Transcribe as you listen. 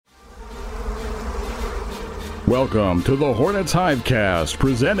Welcome to the Hornets Hivecast,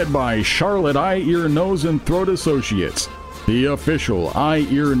 presented by Charlotte Eye, Ear, Nose, and Throat Associates, the official eye,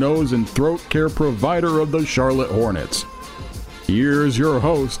 ear, nose, and throat care provider of the Charlotte Hornets. Here's your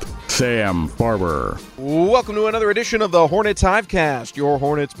host, Sam Farber. Welcome to another edition of the Hornets Hivecast, your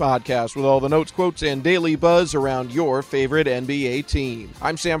Hornets podcast with all the notes, quotes, and daily buzz around your favorite NBA team.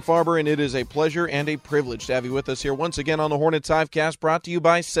 I'm Sam Farber, and it is a pleasure and a privilege to have you with us here once again on the Hornets Hivecast, brought to you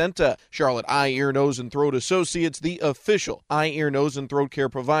by CENTA, Charlotte Eye, Ear, Nose, and Throat Associates, the official eye, ear, nose, and throat care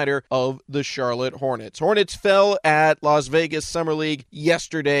provider of the Charlotte Hornets. Hornets fell at Las Vegas Summer League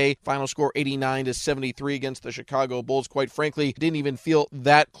yesterday. Final score 89-73 against the Chicago Bulls. Quite frankly, didn't even feel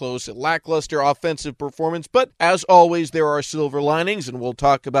that close. A lackluster offensive performance, but as always, there are silver linings, and we'll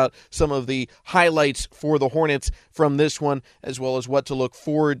talk about some of the highlights for the Hornets from this one, as well as what to look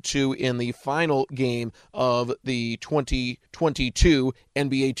forward to in the final game of the 2022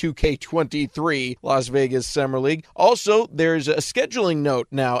 NBA 2K23 Las Vegas Summer League. Also, there's a scheduling note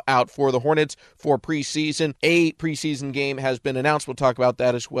now out for the Hornets for preseason. A preseason game has been announced. We'll talk about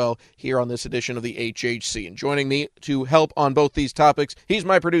that as well here on this edition of the HHC. And joining me to help on both these topics, he's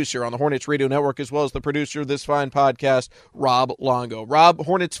my producer on the Hornets Radio Network, as well as the producer of this fine podcast, Rob Longo. Rob,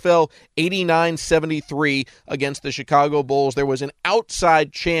 Hornets fell 89-73 against the Chicago Bulls. There was an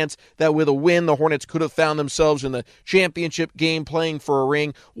outside chance that with a win, the Hornets could have found themselves in the championship game playing for a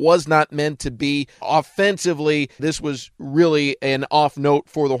ring. Was not meant to be. Offensively, this was really an off note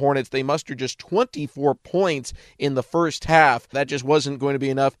for the Hornets. They mustered just 24 points in the first half. That just wasn't going to be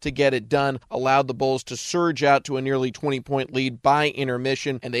enough to get it done. Allowed the Bulls to surge out to a nearly 20-point lead by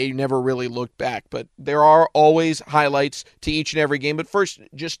intermission, and they never really looked back. But there are always highlights to each and every game. But first,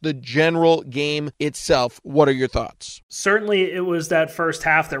 just the general game itself. What are your thoughts? Certainly, it was that first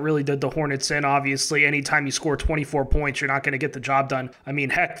half that really did the Hornets in. Obviously, anytime you score 24 points, you're not going to get the job done. I mean,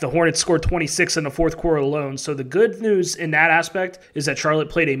 heck, the Hornets scored 26 in the fourth quarter alone. So the good news in that aspect is that Charlotte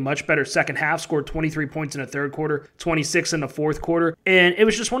played a much better second half, scored 23 points in the third quarter, 26 in the fourth quarter. And it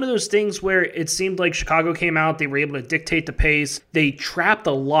was just one of those things where it seemed like Chicago came out, they were able to dictate the pace. They trapped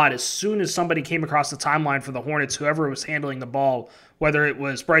a lot as soon as somebody came across the timeline for the Hornets, whoever was handling the ball, whether it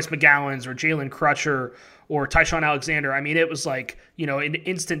was Bryce McGowens or Jalen Crutcher or Tyshawn Alexander. I mean, it was like, an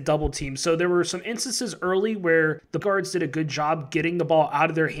instant double team. So there were some instances early where the guards did a good job getting the ball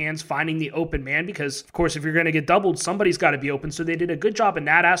out of their hands, finding the open man, because, of course, if you're going to get doubled, somebody's got to be open. So they did a good job in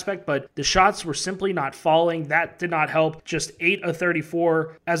that aspect, but the shots were simply not falling. That did not help. Just 8 of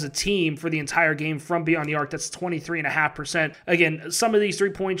 34 as a team for the entire game from beyond the arc. That's 23.5%. Again, some of these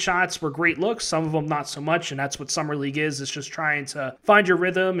three-point shots were great looks, some of them not so much, and that's what Summer League is. It's just trying to find your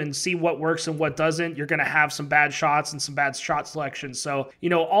rhythm and see what works and what doesn't. You're going to have some bad shots and some bad shot selection. So,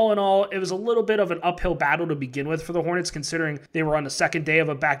 all in all, it was a little bit of an uphill battle to begin with for the Hornets, considering they were on the second day of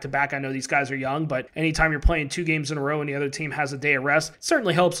a back-to-back. I know these guys are young, but anytime you're playing 2 games in a row and the other team has a day of rest, it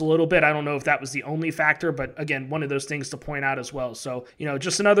certainly helps a little bit. I don't know if that was the only factor, but again, one of those things to point out as well. So,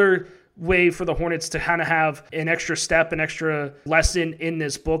 just another way for the Hornets to kind of have an extra step, an extra lesson in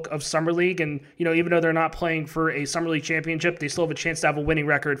this book of Summer League. And, even though they're not playing for a Summer League championship, they still have a chance to have a winning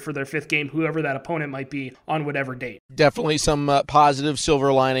record for their 5th game, whoever that opponent might be on whatever date. Definitely some positive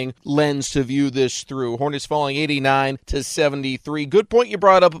silver lining lens to view this through. Hornets falling 89-73. Good point you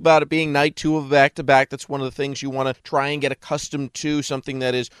brought up about it being night 2 of back-to-back. That's one of the things you want to try and get accustomed to, something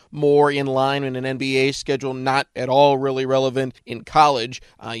that is more in line in an NBA schedule, not at all really relevant in college.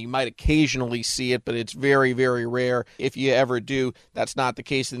 You might occasionally see it, but it's very, very rare. If you ever do, that's not the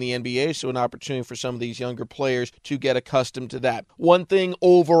case in the NBA, so an opportunity for some of these younger players to get accustomed to that. One thing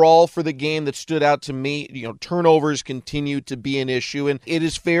overall for the game that stood out to me, turnovers continue to be an issue, and it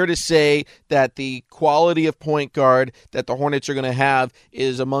is fair to say that the quality of point guard that the Hornets are going to have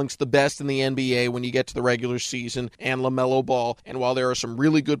is amongst the best in the NBA when you get to the regular season, and LaMelo Ball. And while there are some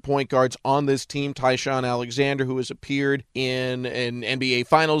really good point guards on this team, Tyshawn Alexander, who has appeared in an NBA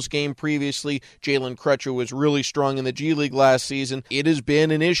Finals game previously, Jalen Crutcher was really strong in the G League last season. It has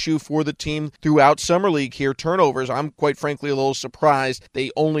been an issue for the team throughout Summer League here. Turnovers, I'm quite frankly a little surprised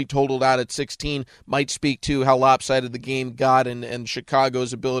they only totaled out at 16. Might speak to how lopsided the game got and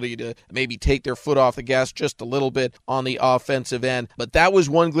Chicago's ability to maybe take their foot off the gas just a little bit on the offensive end. But that was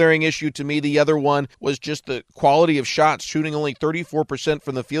one glaring issue to me. The other one was just the quality of shots, shooting only 34%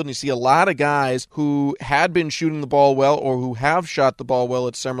 from the field. And you see a lot of guys who had been shooting the ball well or who have shot the ball well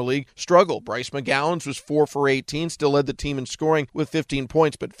at Summer League league struggled. Bryce McGowens was 4 for 18, still led the team in scoring with 15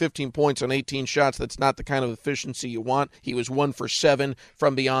 points, but 15 points on 18 shots, that's not the kind of efficiency you want. He was 1 for 7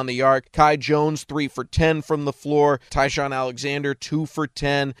 from beyond the arc. Kai Jones, 3 for 10 from the floor. Tyshawn Alexander, 2 for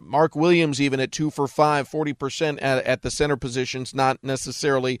 10. Mark Williams even at 2 for 5, 40% at the center positions, not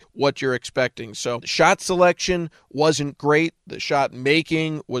necessarily what you're expecting. So the shot selection wasn't great. The shot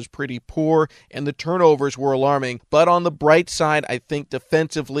making was pretty poor, and the turnovers were alarming. But on the bright side, I think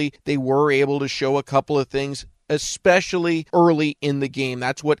defensively, they were able to show a couple of things, especially early in the game.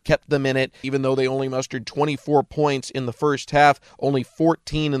 That's what kept them in it, even though they only mustered 24 points in the first half, only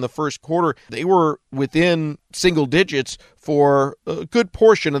 14 in the first quarter. They were within single digits for a good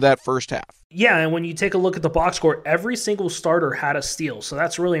portion of that first half. Yeah, and when you take a look at the box score, every single starter had a steal, so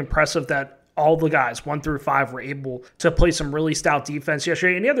that's really impressive that all the guys, 1 through 5, were able to play some really stout defense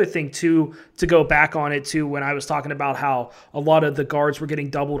yesterday. And the other thing, too, to go back on it, too, when I was talking about how a lot of the guards were getting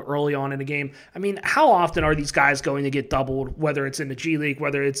doubled early on in the game, I mean, how often are these guys going to get doubled, whether it's in the G League,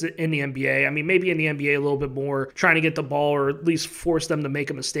 whether it's in the NBA? I mean, maybe in the NBA a little bit more, trying to get the ball or at least force them to make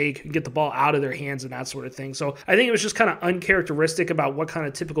a mistake and get the ball out of their hands and that sort of thing. So I think it was just kind of uncharacteristic about what kind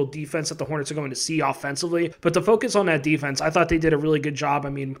of typical defense that the Hornets are going to see offensively. But to focus on that defense, I thought they did a really good job. I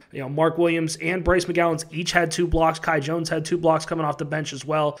mean, Mark Williams and Bryce McGowens each had 2 blocks. Kai Jones had 2 blocks coming off the bench as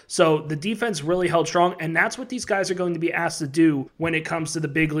well. So the defense really held strong, and that's what these guys are going to be asked to do when it comes to the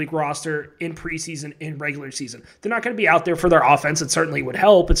big league roster in preseason, in regular season. They're not going to be out there for their offense. It certainly would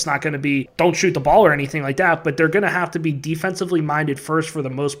help. It's not going to be don't shoot the ball or anything like that, but they're going to have to be defensively minded first for the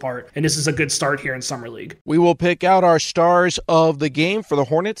most part, and this is a good start here in Summer League. We will pick out our stars of the game for the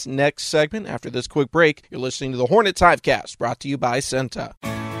Hornets next segment. After this quick break, you're listening to the Hornets Hivecast, brought to you by Senta.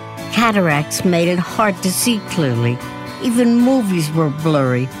 Cataracts made it hard to see clearly. Even movies were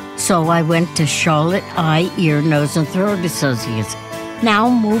blurry. So I went to Charlotte Eye, Ear, Nose, and Throat Associates. Now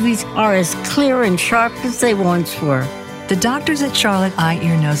movies are as clear and sharp as they once were. The doctors at Charlotte Eye,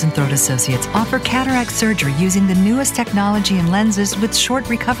 Ear, Nose, and Throat Associates offer cataract surgery using the newest technology and lenses with short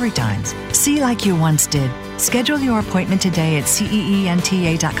recovery times. See like you once did. Schedule your appointment today at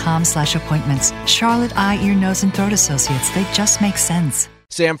ceenta.com/appointments. Charlotte Eye, Ear, Nose, and Throat Associates. They just make sense.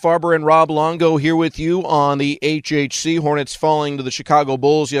 Sam Farber and Rob Longo here with you on the HHC. Hornets falling to the Chicago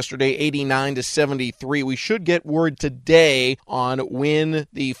Bulls yesterday, 89-73. We should get word today on when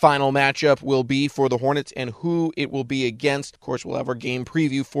the final matchup will be for the Hornets and who it will be against. Of course, we'll have our game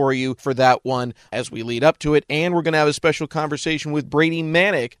preview for you for that one as we lead up to it. And we're going to have a special conversation with Brady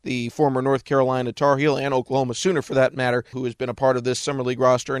Manek, the former North Carolina Tar Heel and Oklahoma Sooner for that matter, who has been a part of this Summer League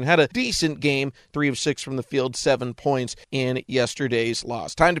roster and had a decent game, 3 of 6 from the field, 7 points in yesterday's loss.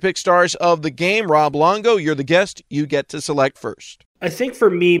 Time to pick stars of the game. Rob Longo, you're the guest. You get to select first. I think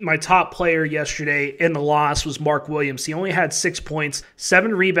for me, my top player yesterday in the loss was Mark Williams. He only had 6 points,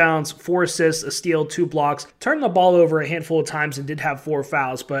 7 rebounds, 4 assists, a steal, 2 blocks, turned the ball over a handful of times and did have 4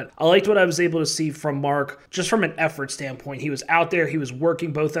 fouls. But I liked what I was able to see from Mark just from an effort standpoint. He was out there. He was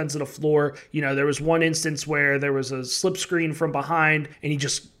working both ends of the floor. There was one instance where there was a slip screen from behind and he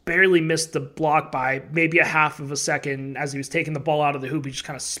just barely missed the block by maybe a half of a second. As he was taking the ball out of the hoop, he just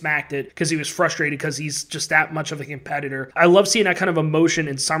kind of smacked it because he was frustrated because he's just that much of a competitor. I love seeing that kind of emotion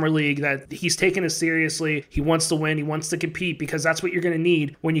in Summer League, that he's taking it seriously. He wants to win. He wants to compete because that's what you're going to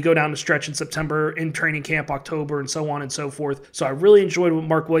need when you go down the stretch in September, in training camp, October, and so on and so forth. So I really enjoyed what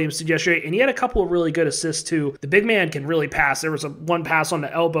Mark Williams did yesterday, and he had a couple of really good assists too. The big man can really pass. There was one pass on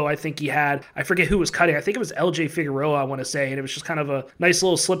the elbow I think he had. I forget who was cutting. I think it was LJ Figueroa, I want to say, and it was just kind of a nice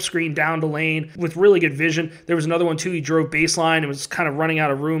little slip screen down the lane with really good vision. There was another one too. He drove baseline and was kind of running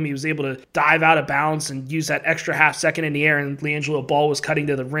out of room. He was able to dive out of bounds and use that extra half second in the air, and LiAngelo Ball was cutting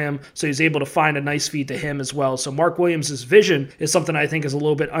to the rim, so he was able to find a nice feed to him as well. So Mark Williams' vision is something I think is a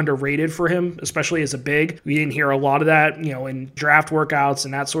little bit underrated for him, especially as a big. We didn't hear a lot of that, in draft workouts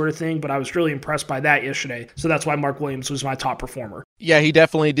and that sort of thing, but I was really impressed by that yesterday. So that's why Mark Williams was my top performer. Yeah, he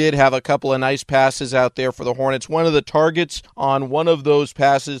definitely did have a couple of nice passes out there for the Hornets. One of the targets on one of those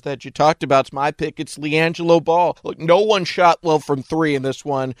passes that you talked about is my pick. It's LiAngelo Ball. Look, no one shot well from 3 in this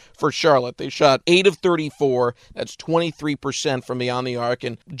one for Charlotte. They shot 8 of 34. That's 23% from beyond the arc,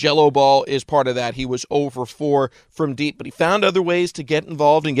 and Jello Ball is part of that. He was 0 for 4 from deep, but he found other ways to get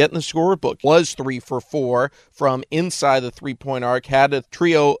involved and get in the scorebook. Was 3 for 4 from inside the three-point arc, had a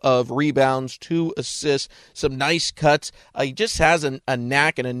trio of rebounds, 2 assists, some nice cuts. He just has a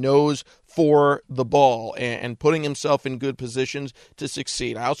knack and a nose for the ball and putting himself in good positions to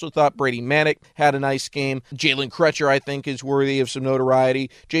succeed. I also thought Brady Manek had a nice game. Jalen Crutcher, I think, is worthy of some notoriety.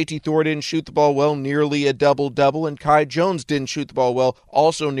 JT Thor didn't shoot the ball well, nearly a double-double, and Kai Jones didn't shoot the ball well,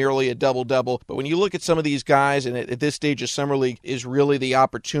 also nearly a double-double. But when you look at some of these guys, and at this stage of Summer League is really the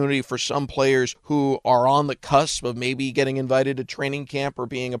opportunity for some players who are on the cusp of maybe getting invited to training camp or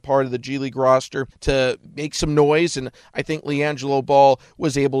being a part of the G League roster to make some noise, and I think LiAngelo Ball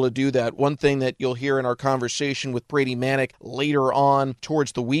was able to do that. One thing that you'll hear in our conversation with Brady Manek later on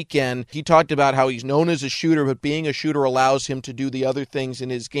towards the weekend, he talked about how he's known as a shooter, but being a shooter allows him to do the other things in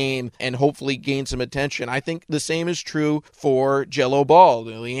his game and hopefully gain some attention. I think the same is true for Jello Ball.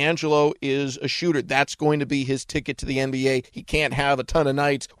 LiAngelo is a shooter. That's going to be his ticket to the NBA. He can't have a ton of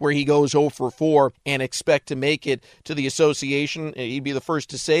nights where he goes 0 for 4 and expect to make it to the association. He'd be the first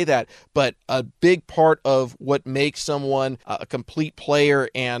to say that, but a big part of what makes someone a complete player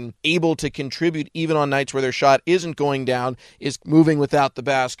and able to contribute even on nights where their shot isn't going down is moving without the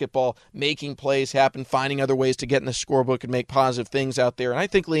basketball, making plays happen, finding other ways to get in the scorebook and make positive things out there. And I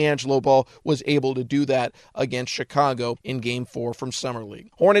think LiAngelo Ball was able to do that against Chicago in Game 4 from Summer League.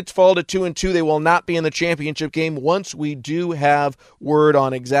 Hornets fall to 2-2. They will not be in the championship game. Once we do have word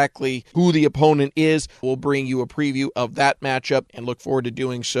on exactly who the opponent is, we'll bring you a preview of that matchup and look forward to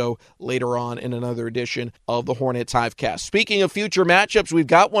doing so later on in another edition of the Hornets Hivecast. Speaking of future matchups, we've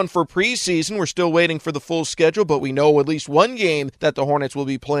got one for preseason. We're still waiting for the full schedule, but we know at least one game that the Hornets will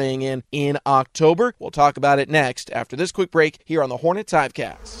be playing in October. We'll talk about it next after this quick break here on the Hornets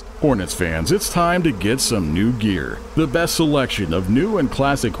Hivecast. Hornets fans, it's time to get some new gear. The best selection of new and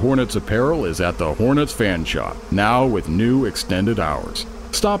classic Hornets apparel is at the Hornets Fan Shop, now with new extended hours.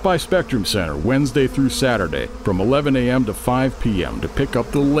 Stop by Spectrum Center Wednesday through Saturday from 11 a.m. to 5 p.m. to pick up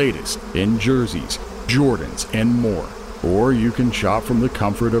the latest in jerseys, Jordans, and more. Or you can shop from the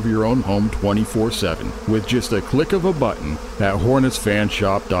comfort of your own home 24/7 with just a click of a button at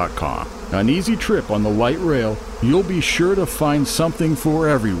HornetsFanshop.com. An easy trip on the light rail, you'll be sure to find something for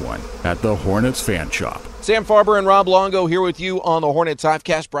everyone at the Hornets Fan Shop. Sam Farber and Rob Longo here with you on the Hornets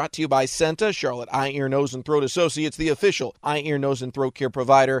Hivecast, brought to you by Senta, Charlotte Eye, Ear, Nose, and Throat Associates, the official eye, ear, nose, and throat care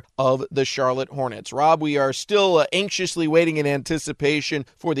provider of the Charlotte Hornets. Rob, we are still anxiously waiting in anticipation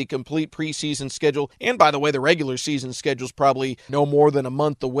for the complete preseason schedule. And by the way, the regular season schedule is probably no more than a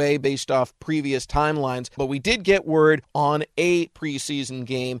month away based off previous timelines. But we did get word on a preseason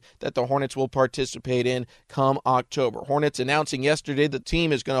game that the Hornets will participate in come October. Hornets announcing yesterday the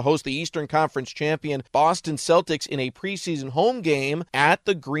team is going to host the Eastern Conference champion Boston Celtics in a preseason home game at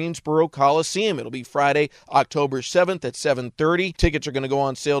the Greensboro Coliseum. It'll be Friday, October 7th at 7:30. Tickets are going to go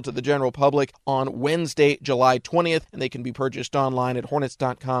on sale to the general public on Wednesday, July 20th, and they can be purchased online at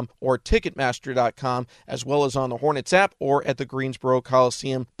Hornets.com or Ticketmaster.com, as well as on the Hornets app or at the Greensboro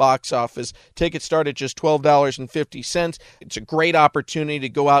Coliseum box office. Tickets start at just $12.50. It's a great opportunity to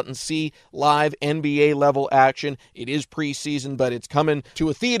go out and see live NBA-level action. It is preseason, but it's coming to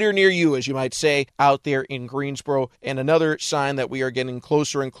a theater near you, as you might say, out there in Greensboro. And another sign that we are getting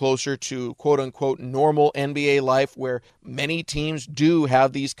closer and closer to quote-unquote normal NBA life, where many teams do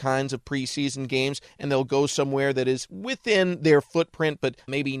have these kinds of preseason games, and they'll go somewhere that is within their footprint, but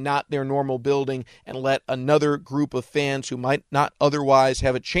maybe not their normal building, and let another group of fans who might not otherwise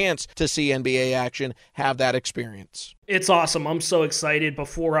have a chance to see NBA action have that experience. It's awesome. I'm so excited.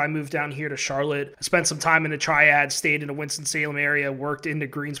 Before I moved down here to Charlotte, I spent some time in the Triad, stayed in the Winston-Salem area, worked in the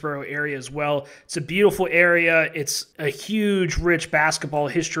Greensboro area as well. It's a beautiful area. It's a huge, rich basketball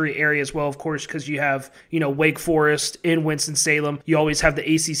history area as well, of course, because you have, Wake Forest in Winston-Salem. You always have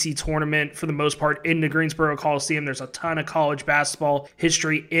the ACC tournament, for the most part, in the Greensboro Coliseum. There's a ton of college basketball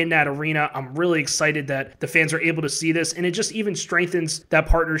history in that arena. I'm really excited that the fans are able to see this, and it just even strengthens that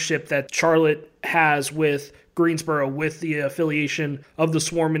partnership that Charlotte has with Greensboro, with the affiliation of the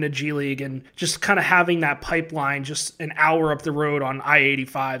Swarm in the G League, and just kind of having that pipeline just an hour up the road on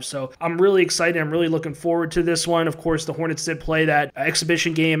I-85. So I'm really excited. I'm really looking forward to this one. Of course, the Hornets did play that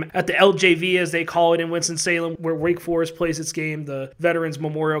exhibition game at the LJV, as they call it, in Winston-Salem, where Wake Forest plays its game, the Veterans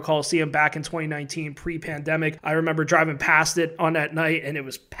Memorial Coliseum, back in 2019, pre-pandemic. I remember driving past it on that night, and it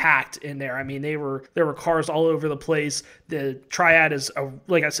was packed in there. I mean, there were cars all over the place. The Triad is,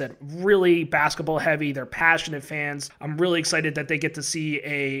 like I said, really basketball heavy. They're passionate. passionate fans. I'm really excited that they get to see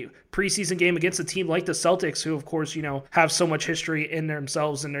a preseason game against a team like the Celtics, who, of course, have so much history in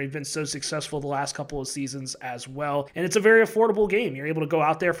themselves, and they've been so successful the last couple of seasons as well. And it's a very affordable game. You're able to go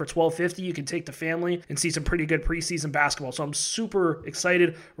out there for $12.50. You can take the family and see some pretty good preseason basketball. So I'm super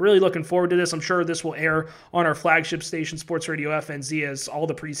excited, really looking forward to this. I'm sure this will air on our flagship station, Sports Radio FNZ, as all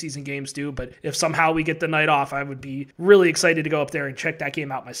the preseason games do. But if somehow we get the night off, I would be really excited to go up there and check that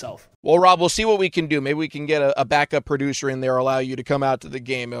game out myself. Well, Rob, we'll see what we can do. Maybe we can get a backup producer in there, allow you to come out to the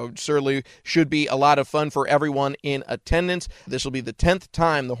game. It certainly should be a lot of fun for everyone in attendance. This will be the 10th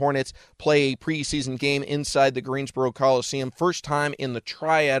time the Hornets play a preseason game inside the Greensboro Coliseum. First time in the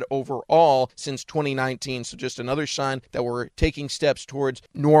Triad overall since 2019. So just another sign that we're taking steps towards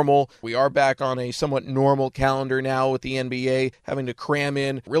normal. We are back on a somewhat normal calendar now with the NBA having to cram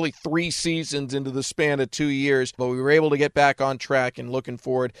in really 3 seasons into the span of 2 years. But we were able to get back on track and looking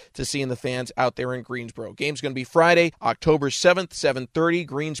forward to seeing the fans out there in Greensboro. Game's going to be Friday, October 7th, 7:30,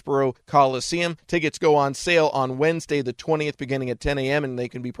 Greensboro Coliseum. Tickets go on sale on Wednesday the 20th beginning at 10 a.m. and they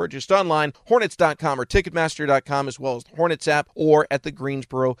can be purchased online, Hornets.com or Ticketmaster.com, as well as the Hornets app or at the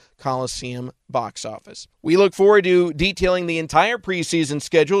Greensboro Coliseum box office. We look forward to detailing the entire preseason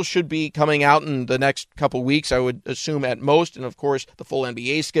schedule. Should be coming out in the next couple weeks, I would assume at most. And of course, the full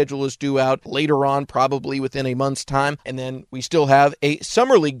NBA schedule is due out later on, probably within a month's time. And then we still have a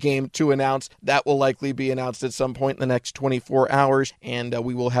Summer League game to announce. That will likely be announced at some point in the next 24 hours. And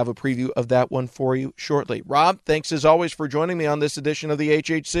we will have a preview of that one for you shortly. Rob, thanks as always for joining me on this edition of the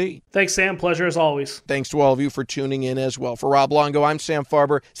HHC. Thanks, Sam. Pleasure as always. Thanks to all of you for tuning in as well. For Rob Longo, I'm Sam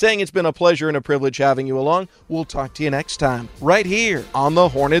Farber, saying it's been a pleasure and a privilege having you along. We'll talk to you next time, right here on the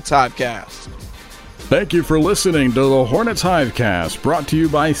Hornets Hivecast. Thank you for listening to the Hornets Hivecast, brought to you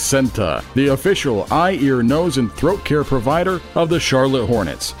by Senta, the official eye, ear, nose, and throat care provider of the Charlotte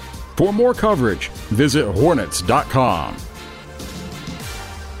Hornets. For more coverage, visit Hornets.com.